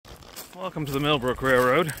Welcome to the Mill Brook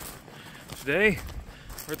Railroad. Today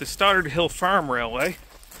we're at the Stoddard Hill Farm Railway,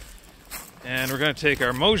 and we're going to take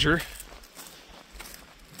our Moasure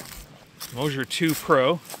 2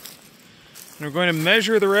 Pro, and we're going to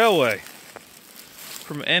measure the railway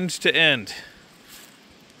from end to end.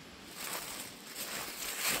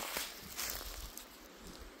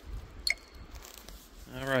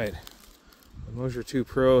 Alright, the Moasure 2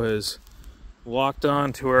 Pro has locked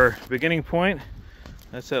on to our beginning point.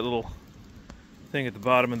 That's that little thing at the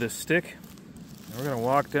bottom of this stick. And we're going to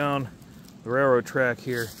walk down the railroad track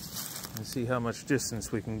here and see how much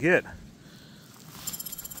distance we can get.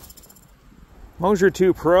 Moasure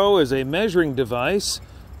 2 Pro is a measuring device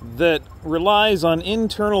that relies on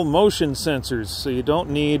internal motion sensors, so you don't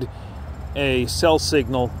need a cell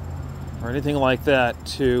signal or anything like that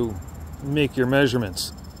to make your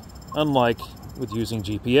measurements, unlike with using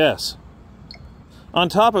GPS. On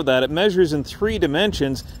top of that, it measures in 3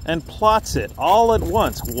 dimensions and plots it all at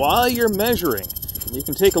once while you're measuring. You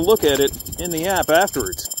can take a look at it in the app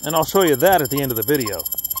afterwards, and I'll show you that at the end of the video.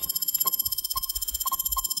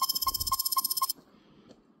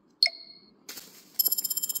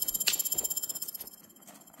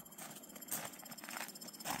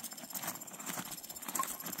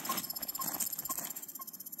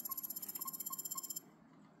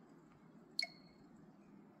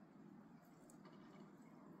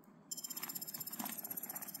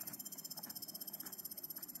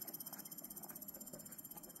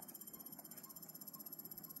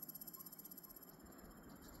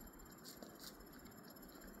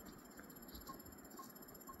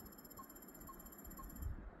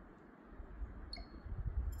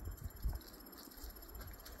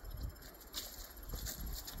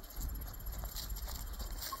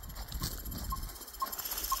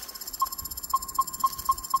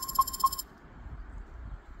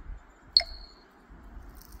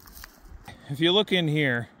 If you look in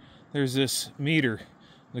here, there's this meter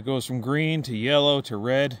that goes from green to yellow to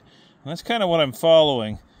red. And that's kind of what I'm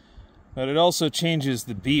following, but it also changes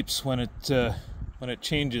the beeps when it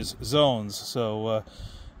changes zones. So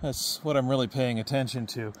that's what I'm really paying attention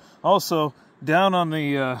to. Also, down on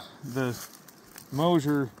the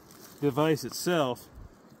Moasure device itself,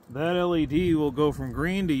 that LED will go from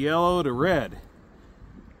green to yellow to red.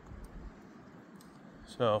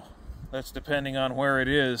 So that's depending on where it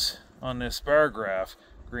is on this bar graph,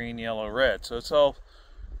 green, yellow, red. So it's all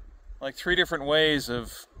like 3 different ways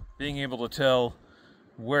of being able to tell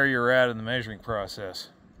where you're at in the measuring process.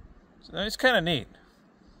 So it's kind of neat.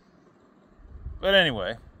 But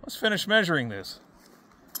anyway, let's finish measuring this.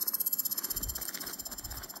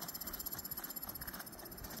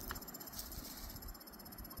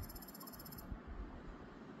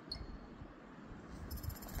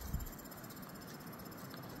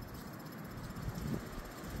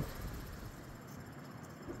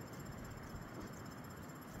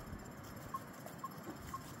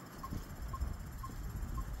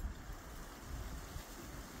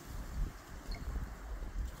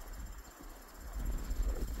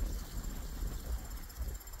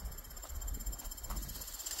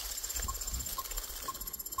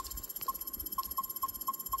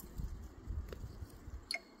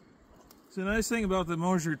 So the nice thing about the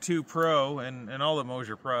Moasure 2 Pro and all the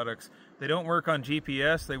Moasure products, they don't work on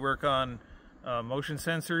GPS, they work on motion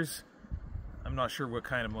sensors. I'm not sure what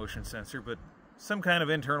kind of motion sensor, but some kind of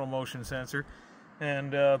internal motion sensor.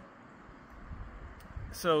 And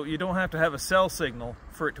so you don't have to have a cell signal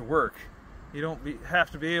for it to work. You don't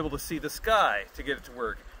have to be able to see the sky to get it to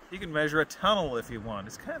work. You can measure a tunnel if you want.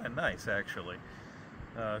 It's kind of nice, actually,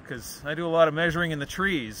 because I do a lot of measuring in the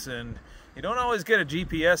trees, and you don't always get a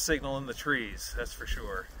GPS signal in the trees, that's for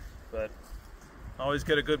sure. But always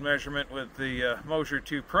get a good measurement with the Moasure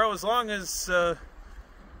 2 Pro, as long as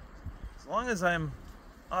I'm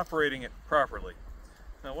operating it properly.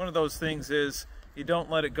 Now, one of those things is you don't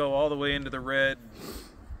let it go all the way into the red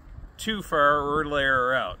too far or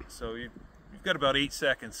layer out. So you've got about 8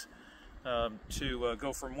 seconds to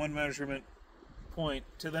go from one measurement point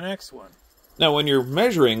to the next one. Now, when you're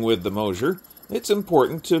measuring with the Moasure, it's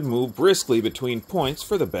important to move briskly between points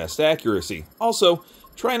for the best accuracy. Also,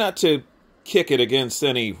 try not to kick it against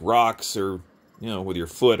any rocks or, with your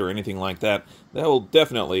foot or anything like that. That will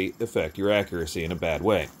definitely affect your accuracy in a bad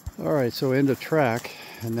way. All right, so into track,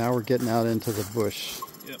 and now we're getting out into the bush.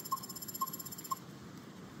 Yep.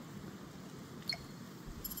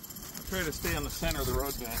 Try to stay on the center of the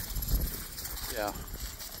roadbed. Yeah.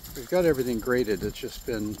 We've got everything graded. It's just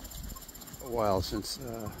been a while since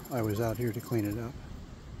I was out here to clean it up.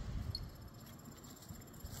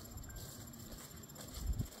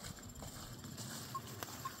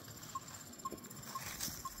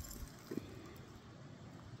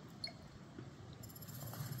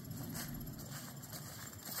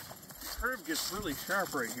 curve gets really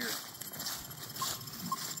sharp right here.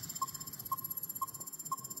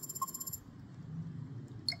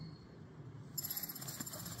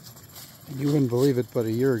 You wouldn't believe it, but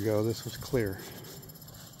a year ago this was clear.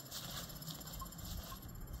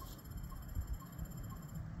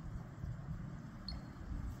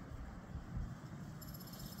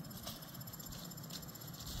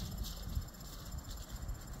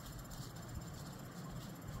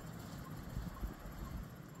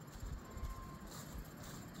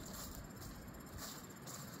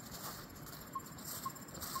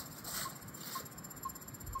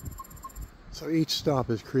 So each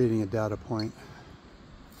stop is creating a data point.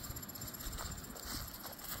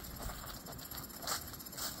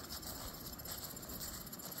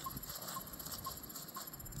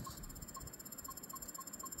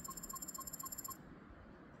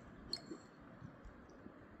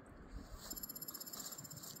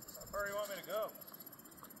 How far do you want me to go?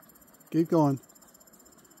 Keep going.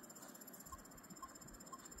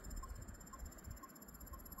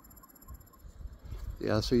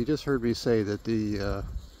 Yeah, so you just heard me say that the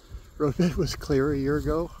roadbed was clear a year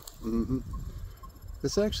ago.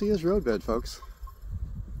 This actually is roadbed, folks.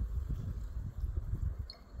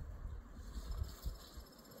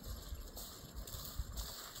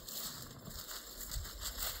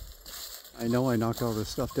 I know I knocked all this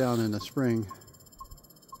stuff down in the spring.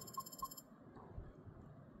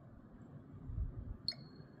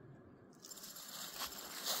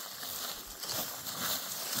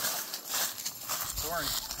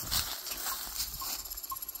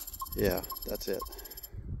 Yeah, that's it.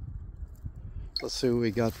 Let's see what we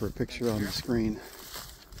got for a picture on the screen.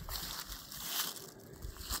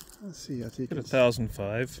 Let's see, I think it's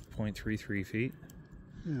 1,005.33 feet.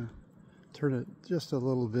 Yeah, turn it just a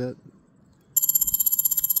little bit.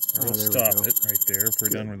 We'll stop it right there if we're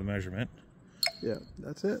done with the measurement. Yeah,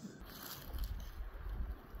 that's it.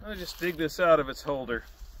 I'll just dig this out of its holder.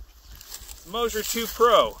 Moasure 2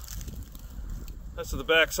 Pro. That's what the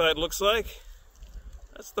back side looks like.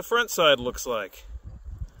 That's what the front side looks like.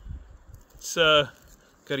 It's got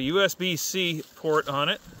a USB-C port on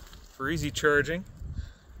it for easy charging.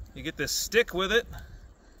 You get this stick with it.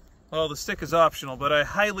 Well, the stick is optional, but I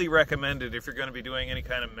highly recommend it if you're going to be doing any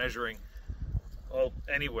kind of measuring, well,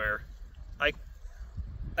 anywhere.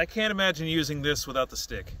 I can't imagine using this without the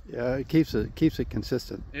stick. Yeah, it keeps it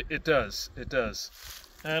consistent. It does. It does.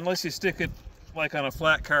 Unless you stick it like on a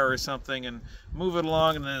flat car or something and move it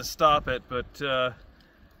along and then stop it, but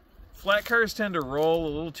flat cars tend to roll a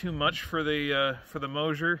little too much for the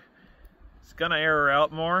Moasure. It's gonna error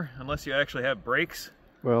out more unless you actually have brakes.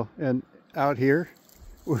 Well, and out here,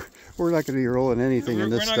 we're not going to be rolling anything in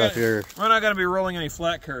this stuff here. We're not going to be rolling any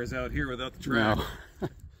flat cars out here without the track. No.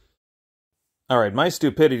 All right, my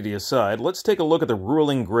stupidity aside, let's take a look at the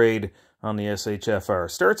ruling grade on the SHFR.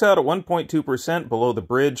 Starts out at 1.2% below the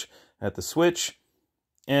bridge at the switch,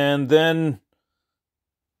 and then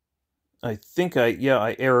I think I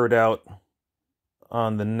errored out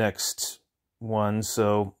on the next one,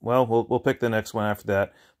 so, well, we'll pick the next one after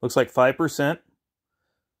that. Looks like 5%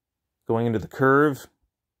 going into the curve.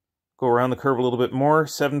 Go around the curve a little bit more,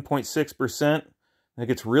 7.6%. It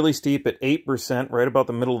gets really steep at 8%, right about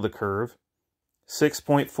the middle of the curve.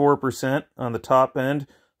 6.4% on the top end,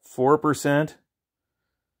 4%.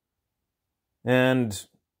 And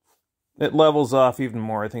it levels off even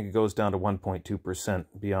more. I think it goes down to 1.2%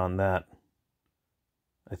 beyond that,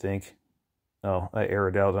 I think. Oh, I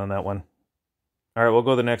errored out on that one. All right, we'll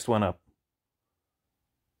go the next one up.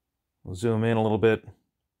 We'll zoom in a little bit.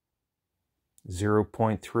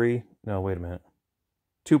 0.3. No, wait a minute.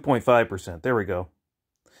 2.5%. There we go.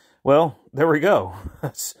 Well, there we go.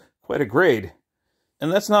 That's quite a grade.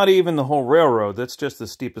 And that's not even the whole railroad. That's just the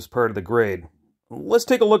steepest part of the grade. Let's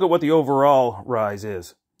take a look at what the overall rise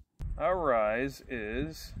is. Our rise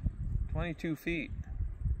is 22 feet.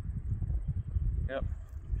 Yep.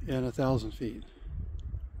 And 1,000 feet.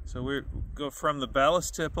 So we go from the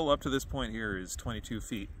ballast tipple up to this point here is 22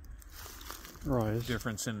 feet. Rise.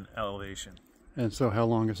 Difference in elevation. And so how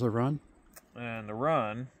long is the run? And the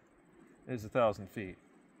run is 1,000 feet.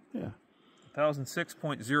 Yeah.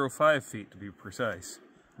 1,006.05 feet to be precise.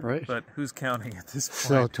 Right. But who's counting at this point?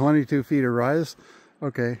 So 22 feet of rise.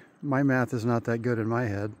 Okay, my math is not that good in my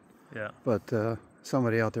head. Yeah. But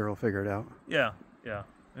somebody out there will figure it out. Yeah, yeah.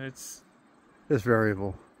 It's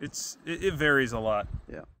variable. It varies a lot.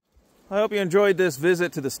 Yeah. I hope you enjoyed this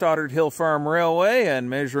visit to the Stoddard Hill Farm Railway and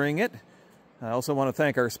measuring it. I also want to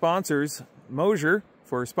thank our sponsors, Moasure,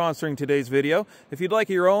 for sponsoring today's video. If you'd like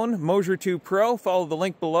your own Moasure 2 Pro, follow the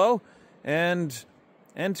link below and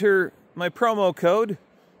enter my promo code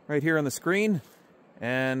right here on the screen,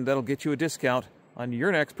 and that'll get you a discount on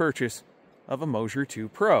your next purchase of a Moasure 2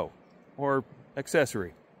 Pro or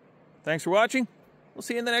accessory. Thanks for watching. We'll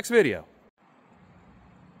see you in the next video.